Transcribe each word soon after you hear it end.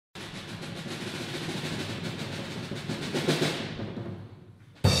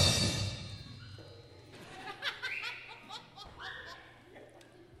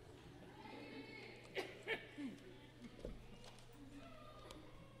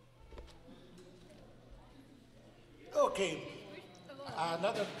Okay.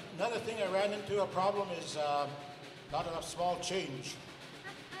 Another thing I ran into a problem is not enough small change.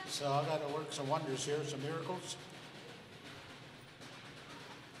 So I got to work some wonders here, some miracles.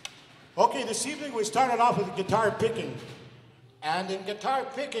 Okay, this evening we started off with guitar picking. And in guitar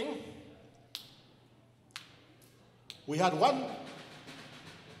picking, we had one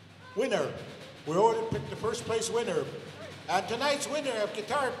winner. We already picked the first place winner. And tonight's winner of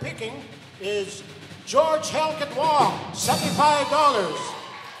guitar picking is George Helkett Wong, $75.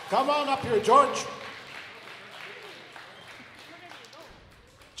 Come on up here, George.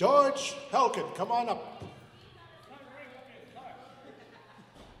 George Helkett, come on up.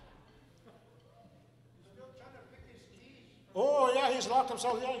 Oh, yeah, he's locked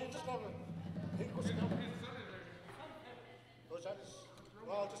himself. Yeah, he just never.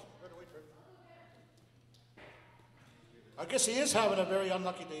 Well, just better wait for him. I guess he is having a very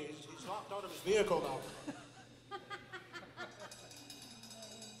unlucky day. He's locked out of his vehicle now.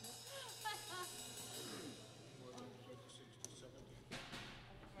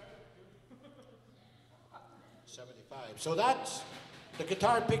 So that's the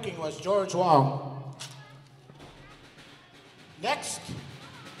guitar picking was George Wong. Next,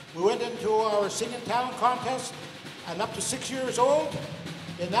 we went into our singing talent contest, and up to 6 years old,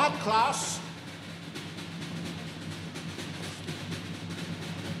 in that class,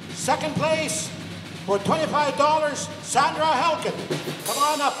 second place for $25, Sandra Helkett. Come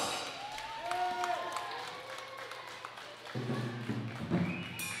on up.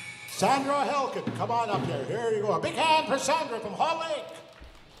 Sandra Helkett, come on up here. Here you go. A big hand for Sandra from Hall Lake.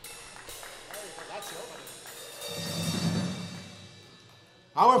 There you go. That's your money.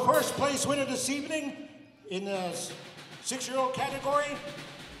 Our first place winner this evening in the 6-year-old category,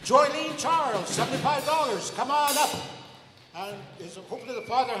 Joylene Charles, $75. Come on up. And hopefully the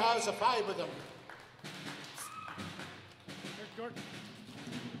father has a 5 with him. There's George.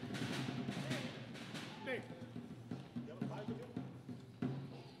 Hey. You have a 5 with you?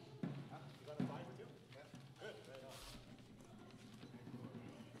 Huh? You got a 5 with you? Yeah. Good. Right on.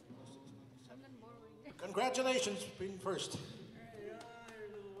 Congratulations for being first.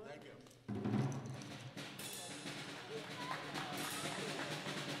 Thank you.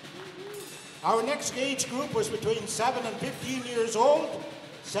 Our next age group was between 7 and 15 years old,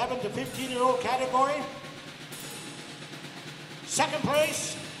 7 to 15-year-old category. Second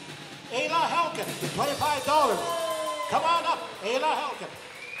place, Ayla Helkett, $25. Come on up, Ayla Helkett.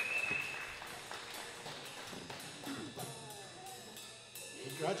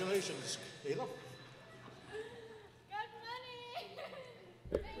 Congratulations, Ayla.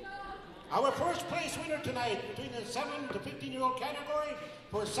 Our first place winner tonight between the 7 to 15-year-old category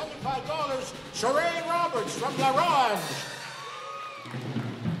for $75, Sheree Roberts from La Ronge.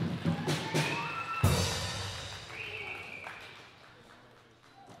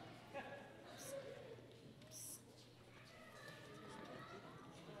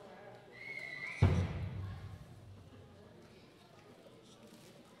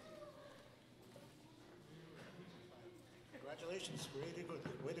 Congratulations, really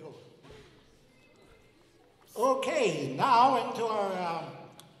good, way to go. Okay, now into our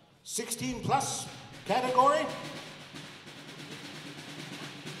 16 plus category.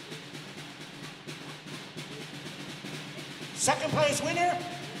 Second place winner,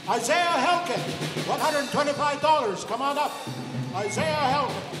 Isaiah Helkett, $125. Come on up, Isaiah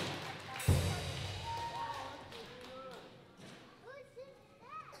Helkett.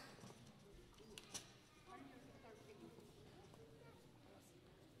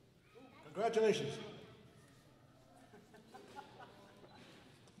 Congratulations.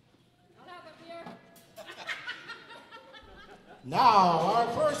 Now, our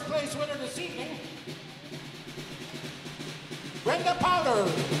first place winner this evening, Brenda Powder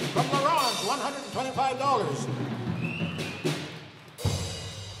from La Ronge, $125.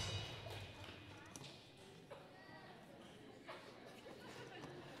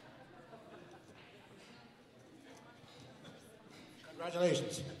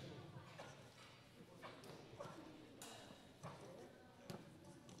 Congratulations.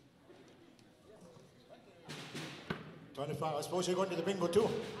 I suppose you're going to the bingo too.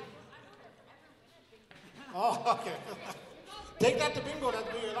 Oh, okay. Take that to bingo,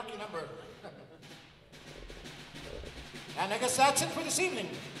 that'll be your lucky number. And I guess that's it for this evening.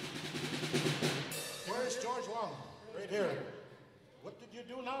 Where's George Wong? Right here. What did you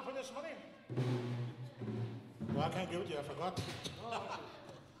do now for this money? Well, I can't give it to you, I forgot.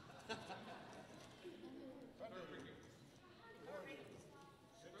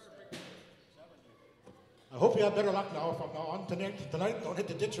 I hope you have better luck now from now on tonight. Don't hit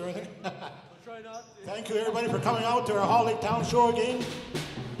the ditch or anything. try not to. Thank you, everybody, for coming out to our Hall Lake Town Show again.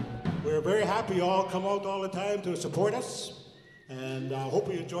 We're very happy you all come out all the time to support us, and hope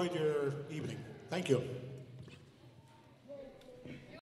you enjoyed your evening. Thank you.